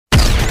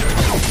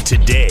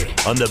Today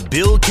on The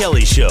Bill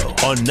Kelly Show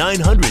on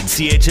 900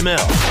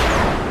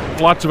 CHML.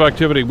 Lots of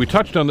activity. We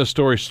touched on this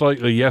story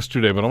slightly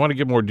yesterday, but I want to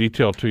give more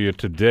detail to you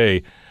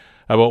today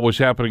about what was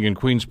happening in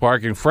Queen's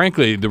Park and,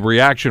 frankly, the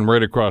reaction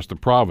right across the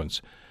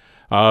province.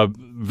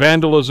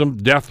 Vandalism,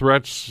 death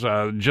threats,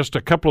 just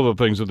a couple of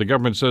the things that the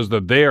government says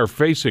that they are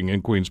facing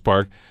in Queen's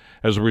Park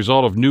as a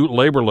result of new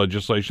labor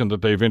legislation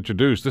that they've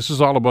introduced. This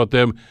is all about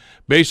them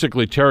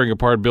basically tearing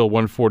apart Bill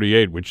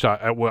 148, which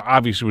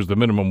obviously was the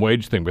minimum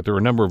wage thing, but there were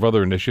a number of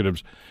other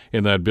initiatives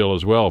in that bill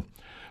as well.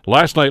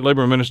 Last night,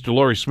 Labour Minister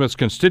Laurie Smith's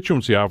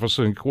constituency office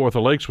in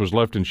Kawartha Lakes was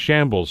left in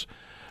shambles.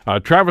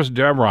 Travis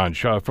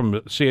Damrange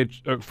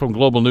from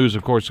Global News,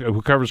 of course,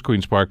 who covers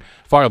Queen's Park,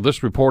 filed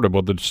this report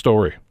about the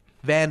story.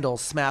 Vandals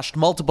smashed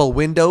multiple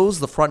windows,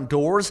 the front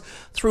doors,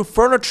 threw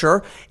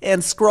furniture,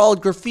 and scrawled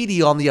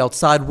graffiti on the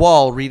outside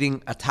wall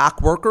reading,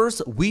 "Attack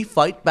workers, we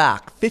fight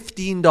back,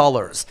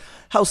 $15.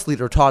 House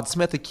Leader Todd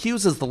Smith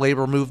accuses the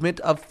labor movement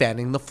of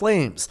fanning the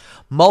flames.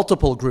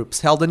 Multiple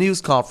groups held a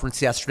news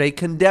conference yesterday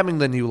condemning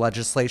the new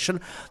legislation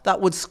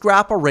that would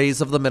scrap a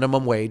raise of the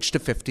minimum wage to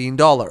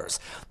 $15.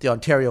 The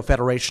Ontario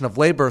Federation of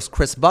Labour's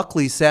Chris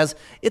Buckley says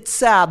it's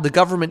sad the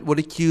government would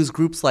accuse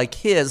groups like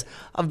his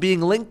of being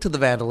linked to the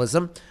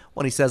vandalism,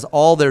 when he says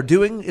all they're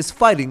doing is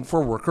fighting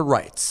for worker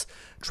rights.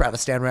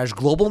 Travis Stanraj,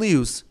 Global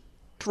News,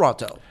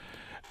 Toronto.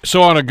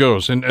 So on it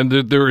goes, and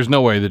there is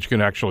no way that you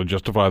can actually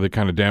justify the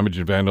kind of damage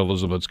and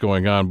vandalism that's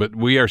going on, but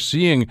we are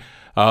seeing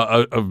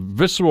a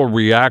visceral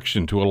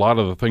reaction to a lot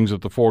of the things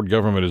that the Ford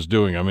government is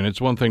doing. I mean,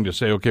 it's one thing to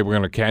say, okay, we're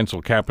going to cancel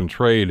cap and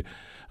trade,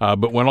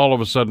 but when all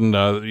of a sudden,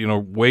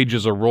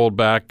 wages are rolled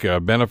back,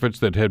 benefits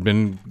that had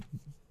been,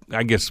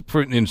 I guess,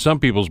 in some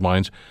people's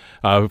minds,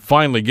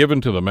 finally given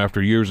to them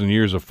after years and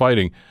years of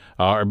fighting,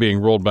 are being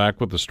rolled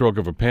back with the stroke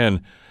of a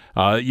pen.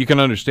 You can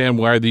understand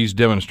why these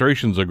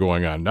demonstrations are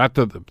going on. Not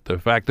the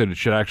fact that it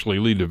should actually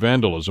lead to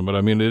vandalism, but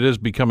I mean, it is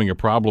becoming a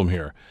problem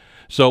here.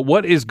 So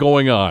what is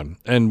going on,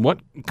 and what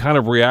kind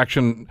of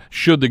reaction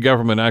should the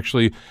government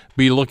actually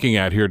be looking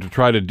at here to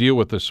try to deal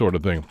with this sort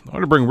of thing? I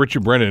want to bring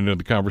Richard Brennan into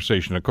the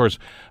conversation. Of course,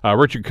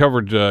 Richard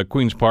covered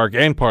Queen's Park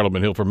and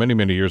Parliament Hill for many,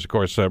 many years, of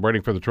course,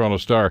 writing for the Toronto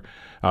Star.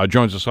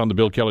 Joins us on the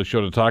Bill Kelly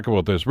Show to talk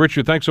about this.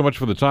 Richard, thanks so much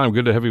for the time.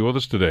 Good to have you with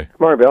us today. Good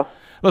morning, Bill.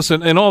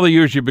 Listen, in all the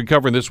years you've been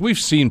covering this, we've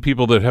seen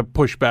people that have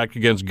pushed back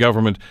against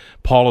government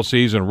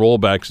policies and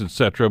rollbacks,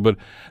 etc. But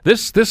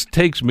this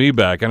takes me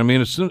back. And I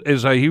mean,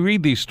 as I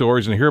read these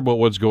stories and hear about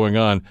what's going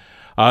on,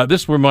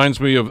 this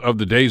reminds me of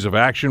the days of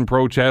action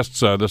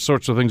protests, the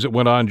sorts of things that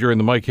went on during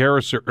the Mike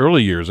Harris,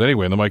 early years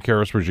anyway, in the Mike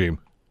Harris regime.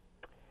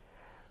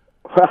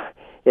 Well,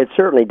 it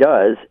certainly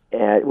does.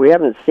 We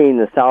haven't seen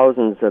the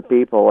thousands of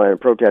people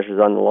and protesters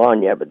on the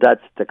lawn yet, but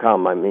that's to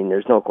come. I mean,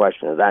 there's no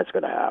question that that's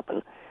going to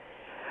happen.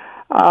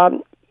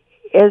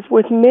 As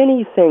with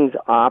many things,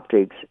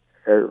 optics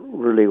are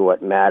really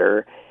what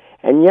matter.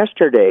 And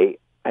yesterday,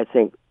 I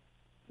think,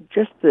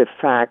 just the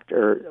fact,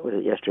 or was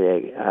it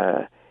yesterday,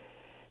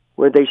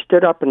 where they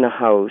stood up in the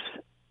House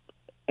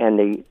and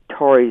the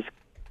Tories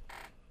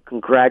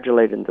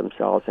congratulated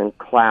themselves and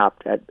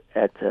clapped at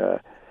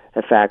the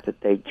fact that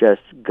they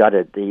just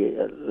gutted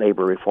the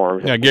labor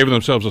reforms. Yeah, gave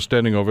themselves a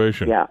standing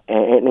ovation. Yeah,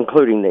 and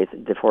including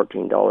the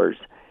 $14.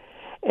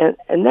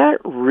 And that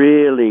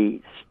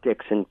really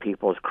sticks in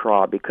people's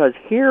craw, because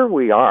here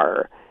we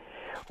are.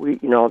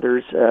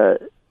 There's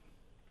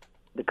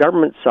the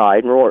government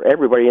side, and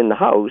everybody in the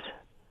House,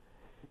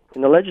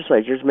 and the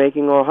legislature is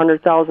making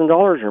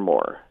 $100,000 or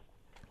more.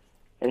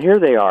 And here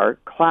they are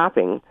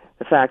clapping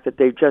the fact that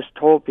they've just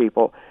told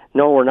people,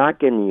 no, we're not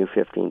giving you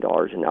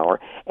 $15 an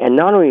hour. And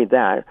not only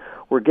that,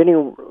 we're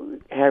getting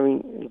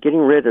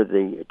rid of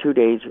the 2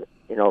 days,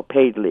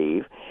 paid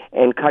leave,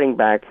 and cutting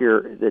back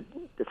here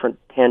from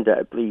 10 to,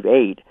 I believe,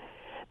 8,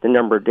 the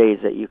number of days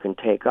that you can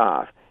take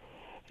off.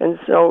 And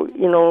so,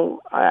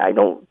 I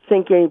don't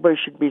think anybody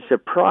should be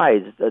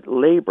surprised that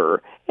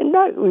labor, and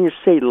not when you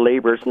say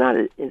labor, it's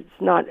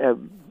not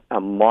a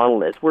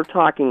monolith. We're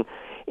talking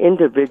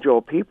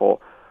individual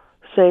people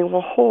saying,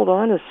 well, hold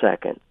on a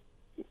second.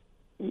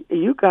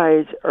 You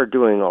guys are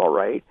doing all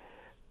right,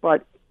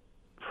 but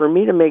for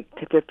me to make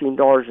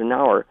 $15 an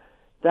hour,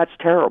 that's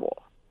terrible.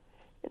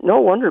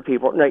 No wonder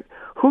people,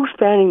 who's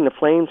fanning the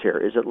flames here?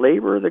 Is it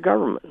labor or the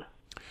government?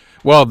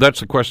 Well, that's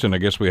the question I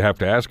guess we have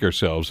to ask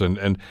ourselves.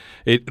 And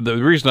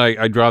the reason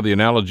I draw the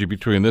analogy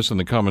between this and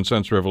the common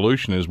sense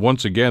revolution is,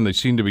 once again, they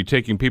seem to be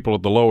taking people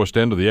at the lowest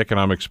end of the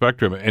economic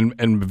spectrum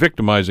and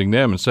victimizing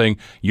them and saying,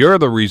 you're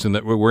the reason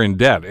that we're in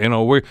debt.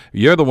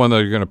 You're the one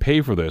that are going to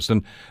pay for this.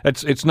 And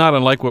it's not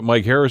unlike what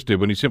Mike Harris did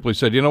when he simply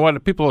said, you know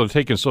what, people that are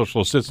taking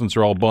social assistance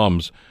are all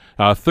bums.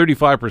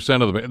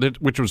 35% of them,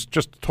 which was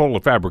just total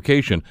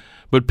fabrication.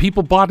 But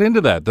people bought into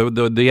that.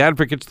 The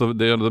advocates,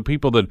 the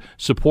people that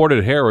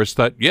supported Harris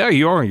thought, yeah,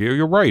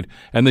 you're right.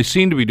 And they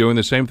seem to be doing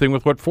the same thing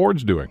with what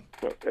Ford's doing.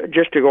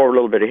 Just to go over a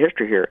little bit of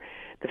history here,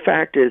 the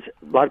fact is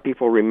a lot of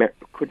people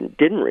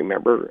didn't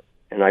remember,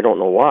 and I don't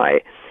know why,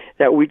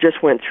 that we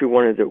just went through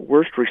one of the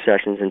worst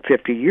recessions in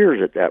 50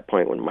 years at that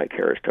point when Mike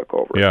Harris took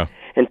over. Yeah.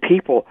 And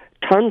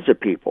tons of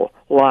people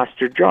lost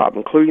their job,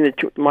 including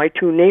my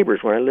two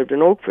neighbors when I lived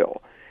in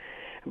Oakville.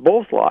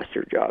 Both lost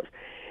their jobs.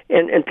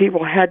 And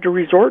people had to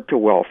resort to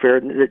welfare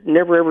that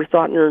never ever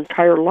thought in their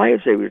entire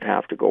lives they would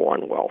have to go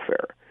on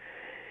welfare.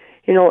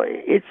 You know,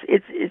 it's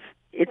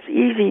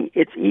easy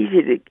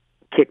to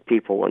kick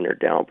people when they're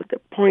down, but the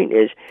point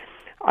is,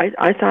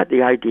 I thought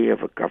the idea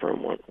of a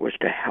government was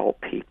to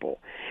help people,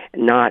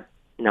 not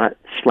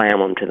slam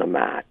them to the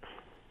mat.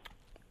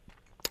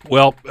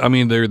 Well, I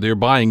mean, they're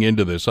buying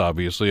into this,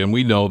 obviously, and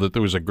we know that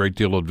there was a great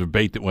deal of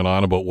debate that went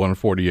on about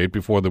 148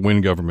 before the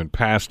Wynne government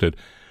passed it.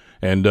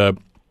 And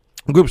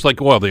groups like,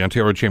 the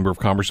Ontario Chamber of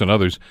Commerce and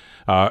others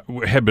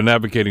had been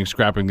advocating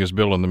scrapping this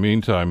bill in the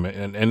meantime.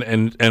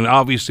 And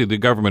obviously the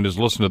government has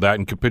listened to that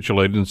and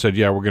capitulated and said,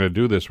 yeah, we're going to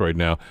do this right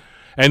now.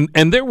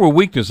 And there were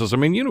weaknesses. I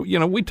mean, you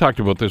know, we talked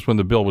about this when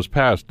the bill was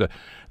passed,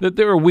 that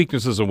there are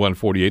weaknesses in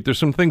 148. There's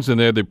some things in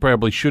there they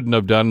probably shouldn't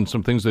have done, and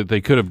some things that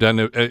they could have done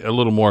a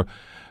little more,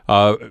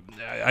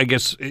 I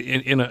guess,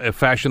 in a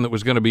fashion that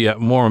was going to be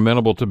more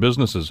amenable to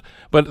businesses.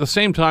 But at the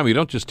same time, you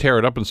don't just tear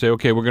it up and say,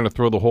 okay, we're going to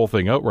throw the whole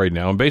thing out right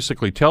now, and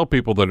basically tell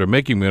people that are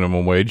making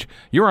minimum wage,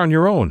 you're on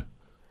your own.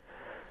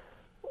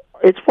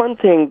 It's one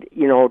thing,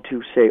 you know,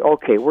 to say,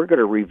 okay, we're going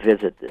to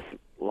revisit this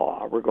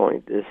law. We're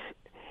going this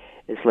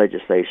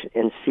legislation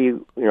and see,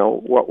 you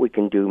know, what we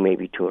can do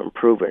maybe to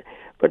improve it.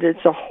 But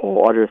it's a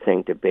whole other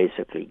thing to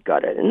basically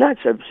gut it, and that's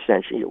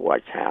essentially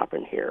what's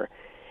happened here.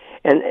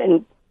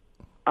 And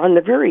on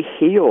the very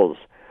heels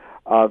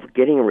of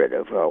getting rid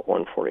of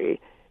 148,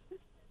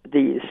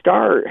 the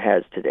Star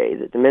has today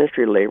that the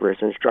Ministry of Labor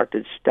has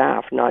instructed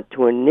staff not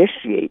to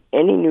initiate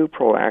any new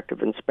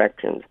proactive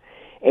inspections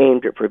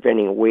aimed at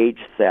preventing wage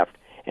theft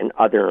and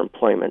other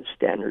employment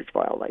standards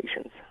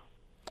violations.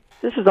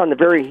 This is on the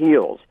very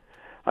heels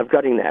of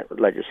gutting that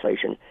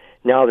legislation.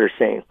 Now they're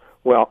saying,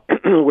 well,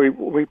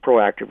 we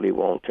proactively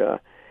won't,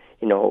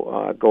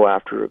 go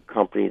after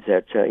companies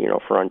that,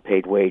 for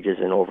unpaid wages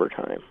and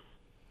overtime.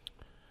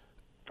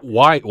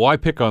 Why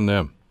pick on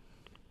them?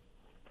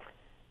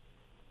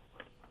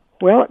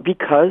 Well,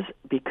 because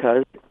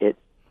it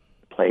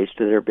plays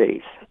to their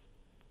base.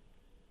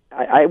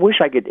 I wish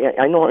I could.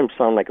 I know I'm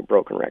sounding like a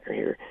broken record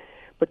here,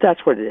 but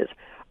that's what it is.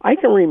 I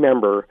can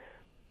remember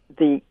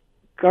the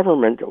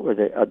government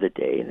of the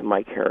day, the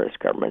Mike Harris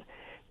government,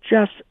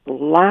 just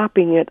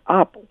lapping it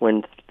up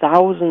when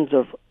thousands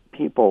of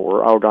people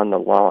were out on the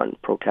lawn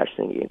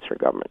protesting against their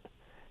government.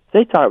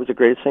 They thought it was the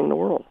greatest thing in the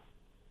world.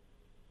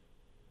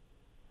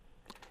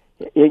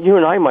 You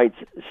and I might,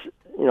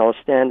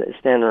 stand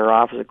in our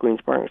office at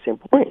Queen's Park and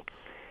say, boy,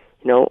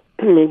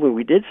 maybe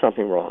we did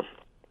something wrong.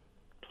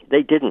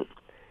 They didn't.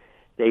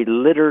 They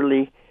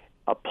literally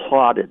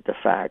applauded the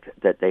fact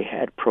that they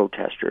had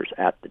protesters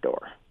at the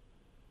door.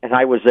 And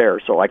I was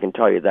there, so I can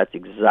tell you that's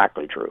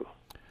exactly true.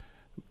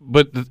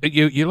 But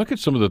you look at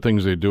some of the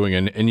things they're doing,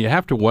 and you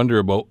have to wonder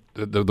about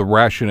the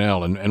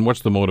rationale and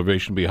what's the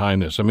motivation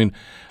behind this. I mean,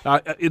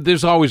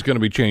 there's always going to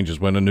be changes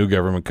when a new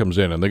government comes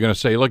in, and they're going to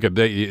say, look,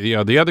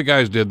 the other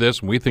guys did this,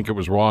 and we think it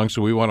was wrong,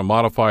 so we want to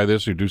modify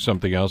this or do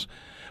something else.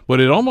 But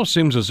it almost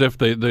seems as if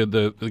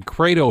the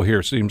credo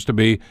here seems to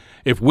be,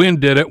 if Wynne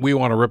did it, we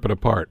want to rip it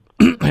apart.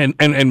 and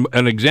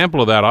an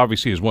example of that,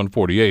 obviously, is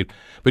 148.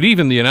 But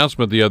even the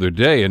announcement the other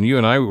day, and you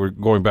and I were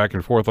going back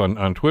and forth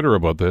on Twitter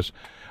about this,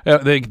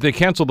 they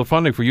canceled the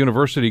funding for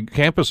university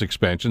campus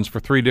expansions for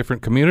 3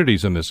 different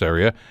communities in this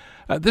area.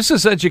 This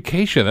is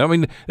education. I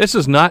mean, this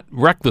is not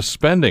reckless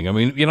spending. I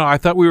mean, I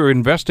thought we were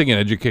investing in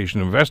education,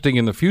 investing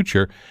in the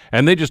future,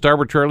 and they just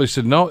arbitrarily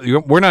said, no,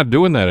 we're not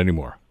doing that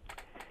anymore.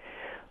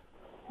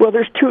 Well,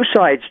 there's 2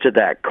 sides to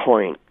that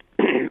coin.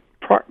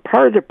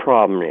 Part of the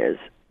problem is,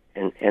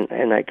 and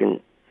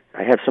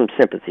I have some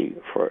sympathy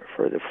for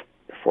the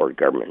Ford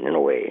government in a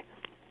way.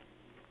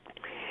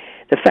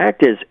 The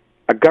fact is,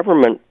 a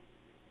government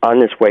on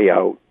this way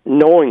out,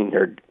 knowing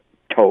they're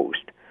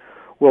toast,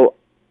 will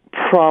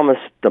promise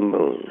the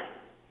moon,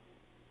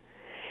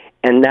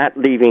 and that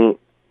leaving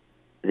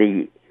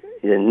the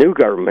new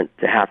government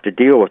to have to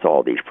deal with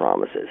all these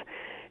promises.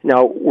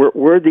 Now,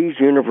 were these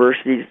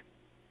universities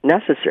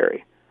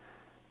necessary?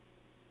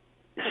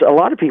 So a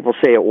lot of people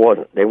say it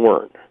wasn't. They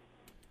weren't.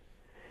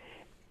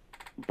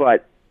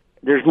 But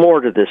there's more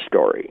to this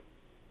story,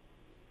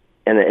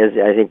 and as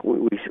I think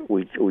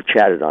we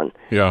chatted on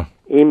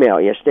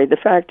email yesterday. The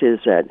fact is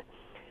that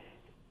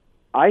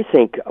I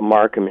think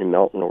Markham and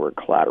Milton were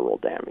collateral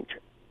damage.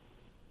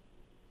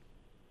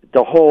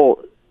 The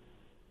whole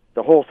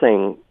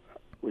thing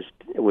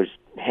was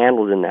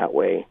handled in that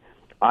way,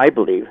 I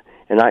believe.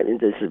 And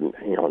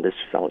this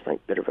sounds like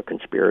a bit of a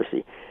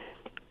conspiracy.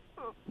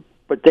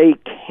 But they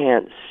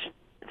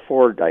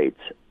Fordites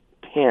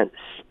can't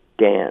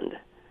stand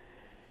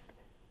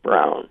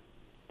Brown,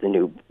 the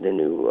new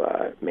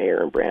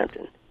mayor in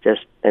Brampton.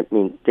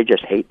 They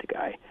just hate the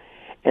guy,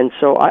 and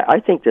so I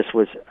think this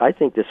was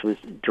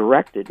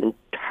directed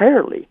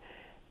entirely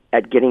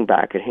at getting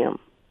back at him.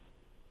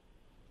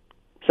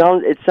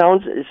 It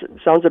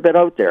sounds a bit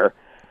out there,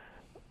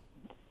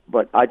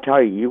 But I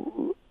tell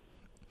you,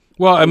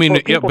 well, I mean,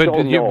 people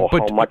don't know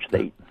but how much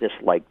they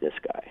dislike this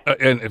guy,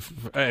 and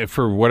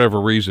for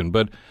whatever reason.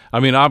 But I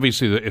mean,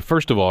 obviously,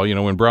 first of all,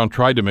 when Brown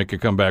tried to make a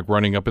comeback,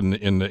 running up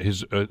in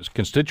his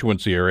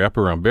constituency area up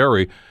around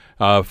Barrie,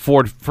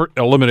 Ford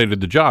eliminated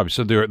the job. He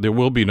said there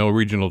will be no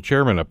regional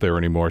chairman up there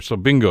anymore. So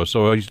bingo.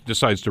 So he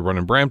decides to run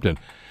in Brampton.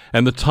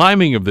 And the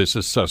timing of this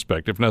is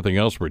suspect, if nothing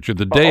else, Richard.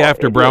 The day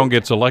after Brown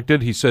gets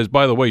elected, he says,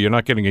 by the way, you're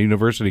not getting a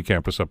university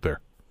campus up there.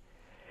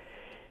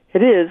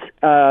 It is,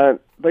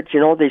 but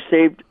they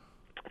saved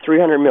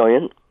 $300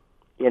 million.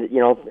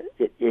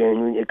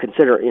 In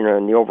consider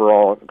in the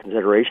overall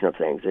consideration of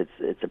things,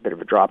 it's a bit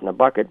of a drop in the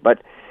bucket.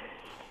 But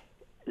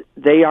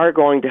they are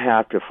going to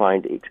have to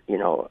find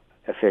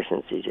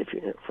efficiencies,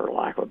 for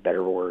lack of a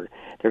better word.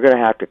 They're going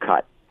to have to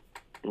cut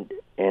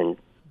and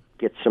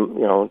get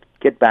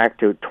get back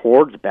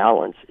towards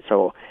balance.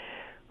 So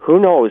who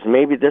knows?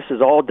 Maybe this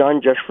is all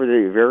done just for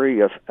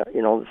the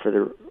for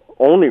the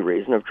only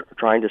reason of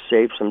trying to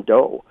save some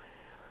dough.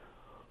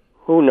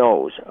 Who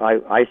knows?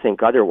 I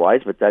think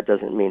otherwise, but that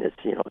doesn't mean it's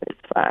it's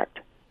fact.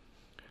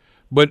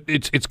 But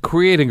it's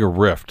creating a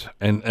rift,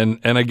 and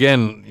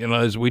again,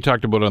 as we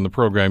talked about on the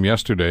program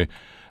yesterday,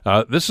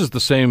 this is the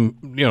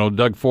same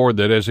Doug Ford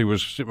that as he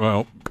was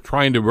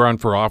trying to run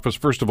for office,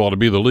 first of all to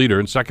be the leader,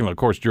 and second, of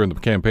course, during the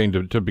campaign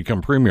to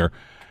become premier,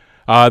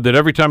 that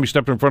every time he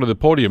stepped in front of the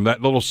podium,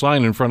 that little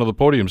sign in front of the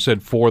podium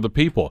said "For the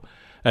People."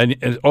 And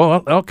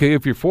okay,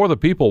 if you're for the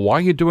people, why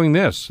are you doing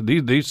this?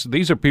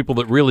 These are people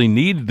that really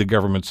need the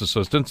government's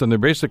assistance, and they're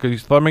basically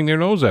thumbing their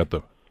nose at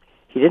them.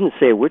 He didn't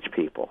say which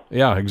people.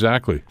 Yeah,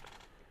 exactly.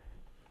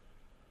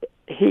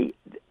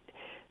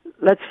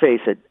 Let's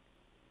face it.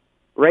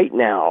 Right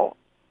now,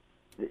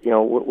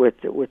 with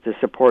the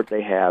support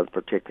they have,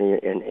 particularly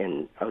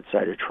in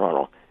outside of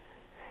Toronto,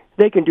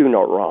 they can do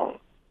no wrong.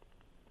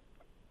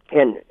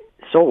 And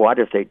so what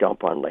if they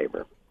dump on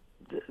Labour?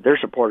 Their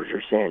supporters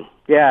are saying,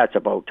 "Yeah, it's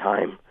about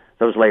time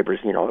those laborers,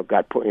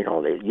 got put,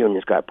 the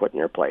unions got put in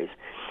their place."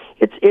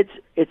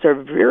 It's a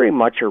very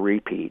much a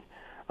repeat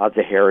of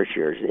the Harris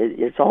years.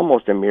 It's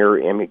almost a mirror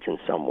image in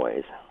some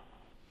ways.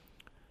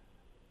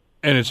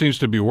 And it seems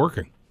to be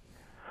working.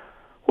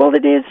 Well,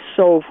 it is.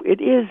 So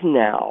it is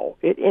now,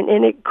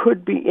 and it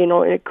could be.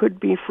 It could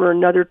be for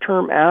another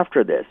term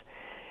after this.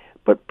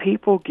 But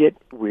people get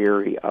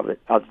weary of it,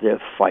 of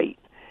the fight.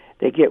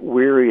 They get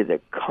weary of the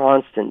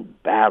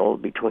constant battle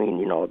between,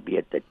 be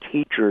it the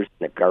teachers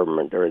and the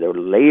government or the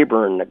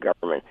labor and the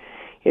government.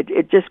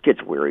 It just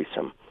gets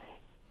wearisome,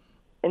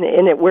 and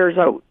it wears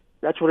out.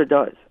 That's what it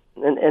does,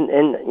 and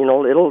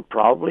it'll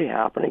probably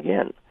happen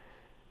again.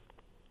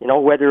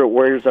 Whether it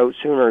wears out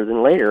sooner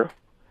than later,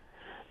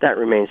 that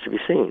remains to be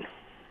seen.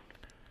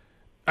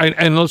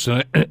 And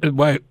listen,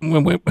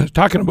 when we're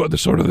talking about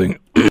this sort of thing,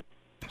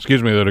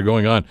 excuse me, that are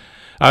going on.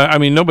 I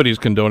mean, nobody's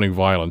condoning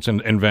violence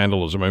and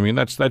vandalism. I mean,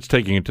 that's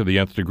taking it to the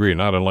nth degree,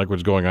 not unlike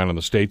what's going on in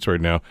the States right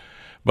now.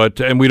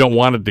 And we don't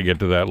want it to get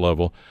to that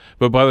level.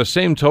 But by the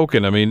same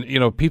token, I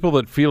mean, people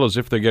that feel as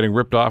if they're getting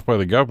ripped off by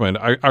the government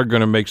are going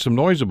to make some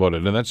noise about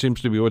it, and that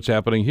seems to be what's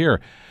happening here.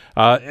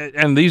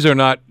 And these are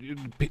not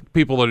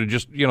people that are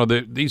just,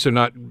 these are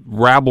not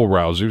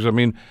rabble-rousers. I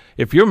mean,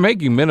 if you're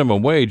making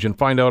minimum wage and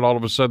find out all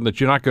of a sudden that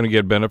you're not going to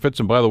get benefits,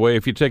 and by the way,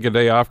 if you take a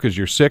day off because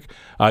you're sick,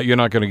 you're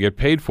not going to get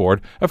paid for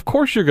it, of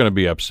course you're going to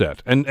be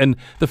upset. And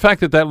the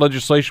fact that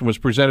legislation was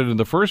presented in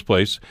the first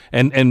place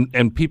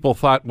and people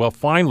thought, well,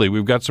 finally,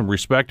 we've got some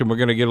respect and we're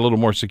going to get a little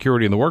more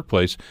security in the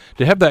workplace,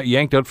 to have that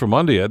yanked out from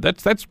under you,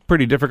 that's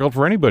pretty difficult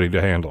for anybody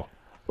to handle.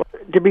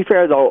 To be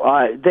fair, though,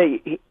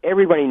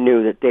 everybody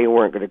knew that they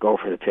weren't going to go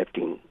for the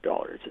 $15.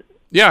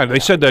 Yeah, they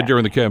said that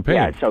during the campaign.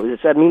 Yeah, so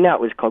that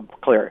was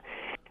clear.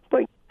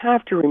 But you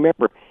have to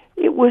remember,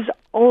 it was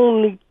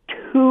only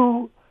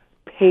 2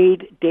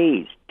 paid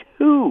days.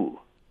 2.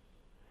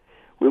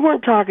 We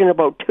weren't talking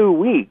about 2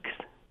 weeks.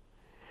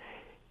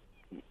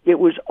 It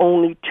was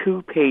only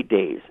 2 paid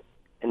days,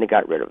 and they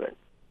got rid of it.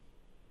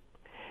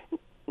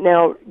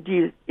 Now,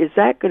 is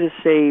that going to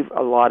save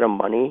a lot of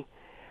money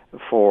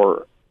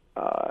for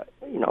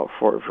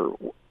for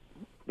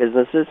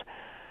businesses?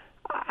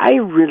 I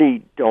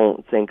really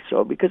don't think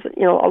so, because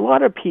a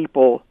lot of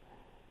people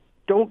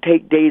don't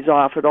take days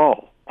off at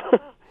all.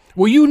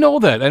 Well,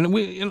 that, and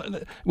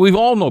we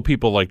all know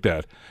people like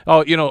that.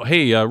 Oh,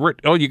 hey,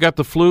 Rick, you got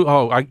the flu?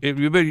 Oh,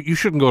 you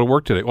shouldn't go to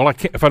work today. Well, I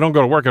can't. If I don't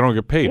go to work, I don't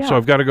get paid, so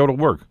I've got to go to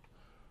work.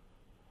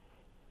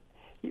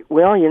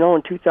 Well,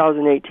 in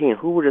 2018,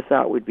 who would have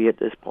thought we'd be at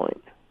this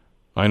point?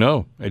 I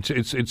know.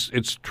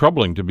 It's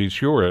troubling, to be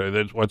sure.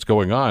 That's what's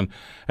going on,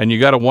 and you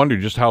got to wonder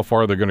just how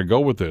far they're going to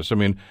go with this. I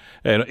mean,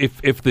 and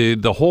if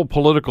the whole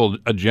political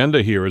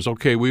agenda here is,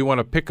 okay, we want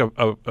to pick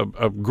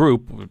a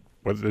group,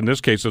 in this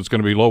case it's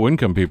going to be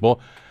low-income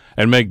people,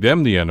 and make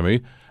them the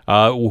enemy,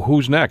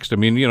 who's next? I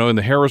mean, in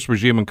the Harris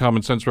regime and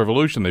Common Sense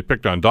Revolution, they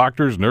picked on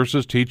doctors,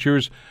 nurses,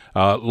 teachers,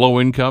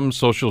 low-income,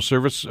 social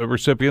service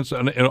recipients,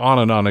 and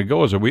on it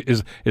goes.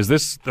 Is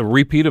this the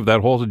repeat of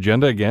that whole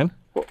agenda again?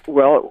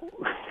 Well,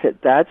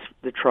 that's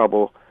the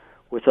trouble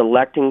with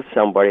electing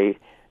somebody,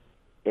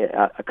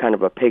 a kind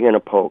of a pig in a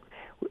poke.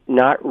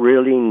 not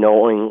really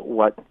knowing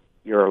what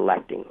you're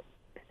electing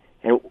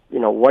and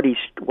what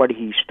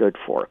he stood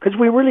for, because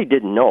we really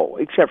didn't know,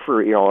 except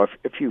for a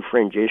few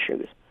fringe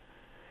issues.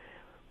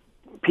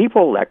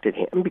 People elected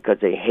him because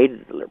they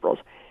hated the Liberals,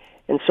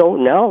 and so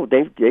now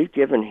they've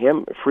given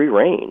him free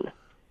rein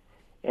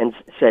and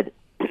said,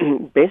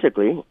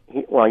 basically,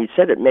 he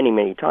said it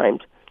many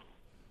times,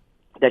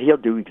 that he'll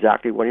do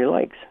exactly what he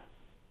likes.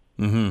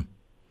 Mm-hmm.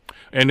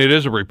 And it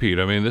is a repeat.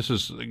 I mean, this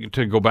is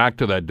to go back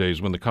to that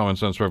days when the Common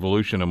Sense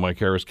Revolution and Mike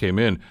Harris came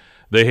in.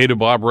 They hated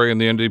Bob Rae and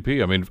the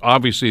NDP. I mean,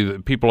 obviously, the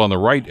people on the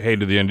right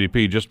hated the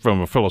NDP just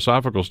from a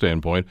philosophical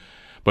standpoint.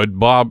 But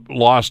Bob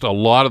lost a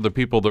lot of the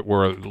people that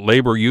were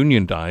labor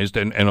unionized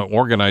and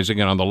organizing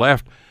it on the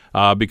left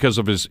because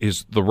of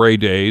the Rae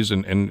days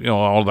and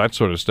all that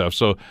sort of stuff.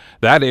 So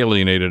that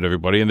alienated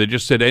everybody, and they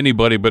just said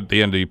anybody but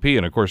the NDP.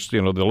 And of course, the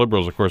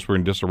Liberals, of course, were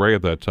in disarray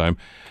at that time.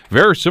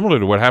 Very similar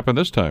to what happened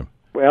this time.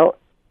 Well,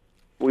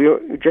 we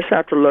just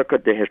have to look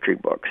at the history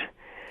books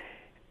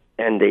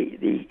and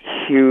the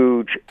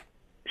huge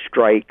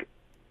strike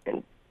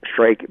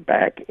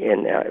back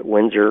in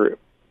Windsor.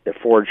 The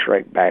Ford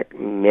strike back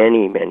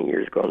many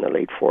years ago in the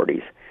late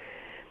 40s,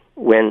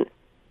 when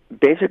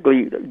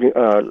basically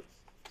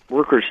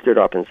workers stood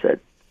up and said,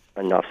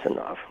 enough's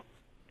enough.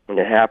 And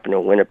it happened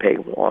in Winnipeg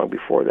long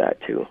before that,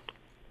 too.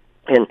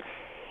 And,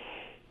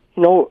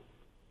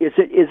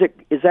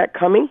 is that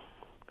coming?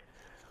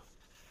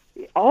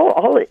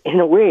 All in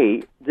a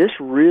way, this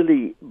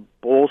really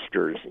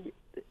bolsters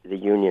the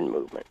union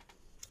movement.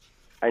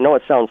 I know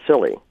it sounds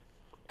silly,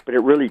 but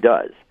it really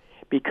does,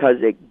 because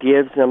it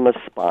gives them a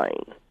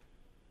spine.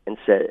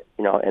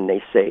 And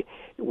they say,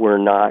 we're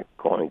not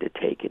going to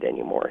take it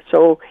anymore.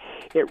 So,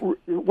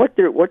 what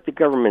the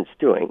government's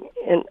doing,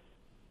 and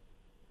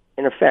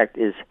in effect,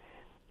 is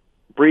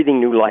breathing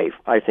new life,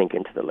 I think,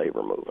 into the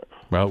labor movement.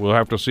 Well, we'll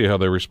have to see how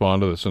they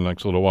respond to this in the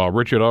next little while.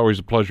 Richard, always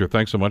a pleasure.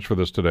 Thanks so much for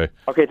this today.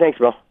 Okay, thanks,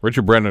 Bill.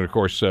 Richard Brennan, of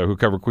course, who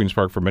covered Queen's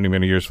Park for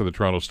many years for the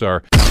Toronto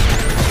Star.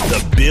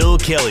 The Bill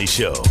Kelly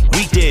Show,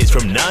 weekdays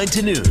from 9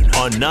 to noon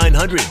on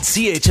 900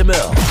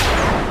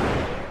 CHML.